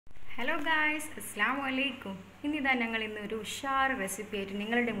Hello guys, അസ്സലാമു അലൈക്കും. ഇന്നിതാ ഞങ്ങൾ ഇന്ന് ഒരു ഉഷാർ റെസിപ്പി ആയിട്ട്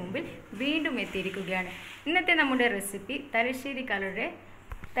നിങ്ങളുടെ മുമ്പിൽ വീണ്ടും എത്തിയിരിക്കുകയാണ്. ഇന്നത്തെ നമ്മുടെ റെസിപ്പി തലശ്ശേരിക്കാരുടെ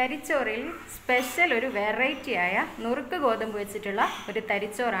തരിച്ചോറിൽ സ്പെഷ്യൽ ഒരു വെറൈറ്റി ആയ നുറുക്ക് ഗോതമ്പ് വെച്ചിട്ടുള്ള ഒരു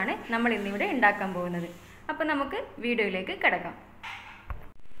തരിച്ചോറാണ് നമ്മൾ ഇന്നിവിടെ ഉണ്ടാക്കാൻ പോകുന്നത്. അപ്പോൾ നമുക്ക് വീഡിയോയിലേക്ക് കിടക്കാം.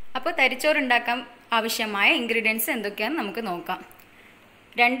 അപ്പോൾ തരിച്ചോറ് ഉണ്ടാക്കാൻ ആവശ്യമായ ഇൻഗ്രീഡിയൻസ് എന്തൊക്കെയാണെന്ന് നമുക്ക് നോക്കാം.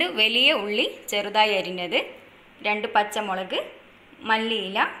 2 വലിയ ഉള്ളി ചെറുതായി അരിഞ്ഞത്, 2 പച്ചമുളക്,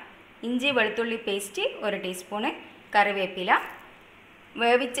 മല്ലിയില, ഇഞ്ചി വെളുത്തുള്ളി പേസ്റ്റ് 1 ടീസ്പൂണ്, കറിവേപ്പില,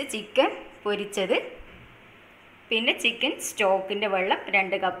 വേവിച്ച ചിക്കൻ പൊരിച്ചത്, പിന്നെ ചിക്കൻ സ്റ്റോക്കിൻ്റെ വെള്ളം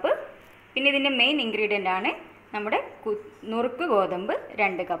 2 കപ്പ്, പിന്നെ ഇതിൻ്റെ മെയിൻ ഇൻഗ്രീഡിയൻ്റ് ആണ് നമ്മുടെ നുറുക്ക് ഗോതമ്പ്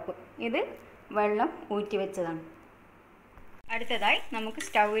 2 കപ്പ്. ഇത് വെള്ളം ഊറ്റി വെച്ചതാണ്. അടുത്തതായി നമുക്ക്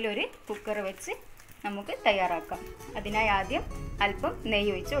സ്റ്റൗവിൽ ഒരു കുക്കർ വെച്ച് നമുക്ക് തയ്യാറാക്കാം. അതിനായി ആദ്യം അല്പം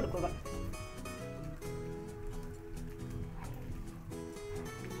നെയ്യ് ഒഴിച്ച് കൊടുക്കുക.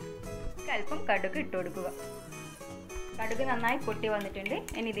 അല്പം കടുക് ഇട്ട് കൊടുക്കുക. കടുക് നന്നായി പൊട്ടി വന്നിട്ടുണ്ട്.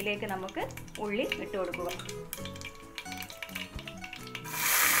 ഇനി ഇതിലേക്ക് നമുക്ക് ഉള്ളി ഇട്ട് കൊടുക്കുക.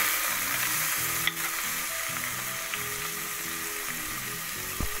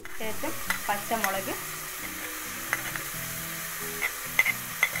 ശേഷം പച്ചമുളക്,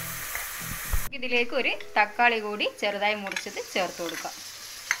 ഇതിലേക്ക് ഒരു തക്കാളി കൂടി ചെറുതായി മുറിച്ചത് ചേർത്ത് കൊടുക്കാം.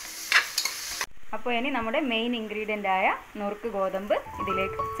 അപ്പോൾ ഇനി നമ്മുടെ മെയിൻ ഇൻഗ്രീഡിയൻ്റ് ആയ നുറുക്ക് ഗോതമ്പ്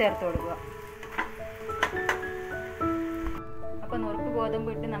ഇതിലേക്ക് ചേർത്ത് കൊടുക്കുക. അപ്പോൾ നുറുക്ക് ഗോതമ്പ്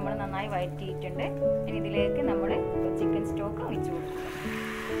ഇട്ട് നമ്മൾ നന്നായി വഴറ്റിയിട്ടുണ്ട്. ഇനി ഇതിലേക്ക് നമ്മൾ ചിക്കൻ സ്റ്റോക്ക് ഒഴിച്ചു കൊടുക്കുക.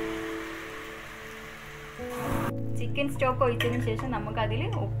 ചിക്കൻ സ്റ്റോക്ക് ഒഴിച്ചതിന് ശേഷം നമുക്കതിൽ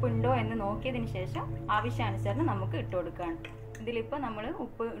ഉപ്പുണ്ടോ എന്ന് നോക്കിയതിന് ശേഷം ആവശ്യാനുസരണം നമുക്ക് ഇട്ട് കൊടുക്കുകയാണ്. ഇതിലിപ്പോൾ നമ്മൾ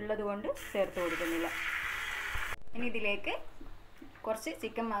ഉപ്പ് ഉള്ളത് കൊണ്ട് ചേർത്ത് കൊടുക്കുന്നില്ല. ഇനി ഇതിലേക്ക് കുറച്ച്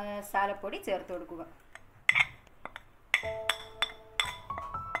ചിക്കൻ മസാലപ്പൊടി ചേർത്ത് കൊടുക്കുക.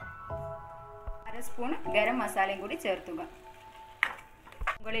 1/2 സ്പൂൺ ഗരം മസാലയും കൂടി ചേർത്തുക.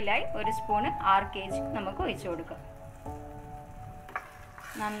 മുകളിലായി 1 സ്പൂൺ RKG നമുക്ക് ഒഴിച്ചു കൊടുക്കാം.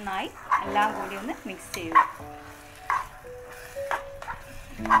 നന്നായി എല്ലാം കൂടി ഒന്ന് മിക്സ് ചെയ്യുക.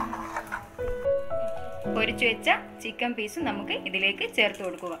 പൊരിച്ചു വെച്ച ചിക്കൻ പീസും നമുക്ക് ഇതിലേക്ക് ചേർത്ത്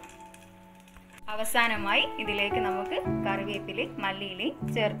കൊടുക്കുക. അവസാനമായി ഇതിലേക്ക് നമുക്ക് കറിവേപ്പിലയും മല്ലിയിലയും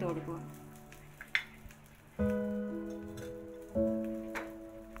ചേർത്ത് കൊടുക്കുക.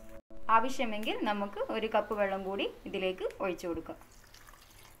 ആവശ്യമെങ്കിൽ നമുക്ക് 1 കപ്പ് വെള്ളം കൂടി ഇതിലേക്ക് ഒഴിച്ചു കൊടുക്കാം.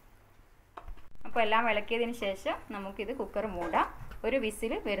 അപ്പോൾ എല്ലാം ഇളക്കിയതിന് ശേഷം നമുക്കിത് കുക്കർ മൂടാം. ഒരു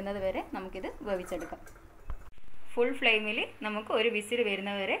വിസിൽ വരുന്നത് വരെ നമുക്കിത് വേവിച്ചെടുക്കാം. ഫുൾ ഫ്ലെയിമിൽ നമുക്ക് ഒരു വിസിൽ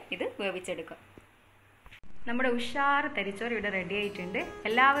വരുന്നത് വരെ ഇത് വേവിച്ചെടുക്കാം. നമ്മുടെ ഉഷാർ തരിച്ചോറ് ഇവിടെ റെഡി ആയിട്ടുണ്ട്.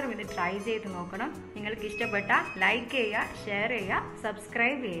 എല്ലാവരും ഇത് ട്രൈ ചെയ്ത് നോക്കണം. നിങ്ങൾക്ക് ഇഷ്ടപ്പെട്ടാൽ ലൈക്ക് ചെയ്യുക, ഷെയർ ചെയ്യുക,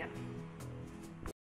 സബ്സ്ക്രൈബ് ചെയ്യുക.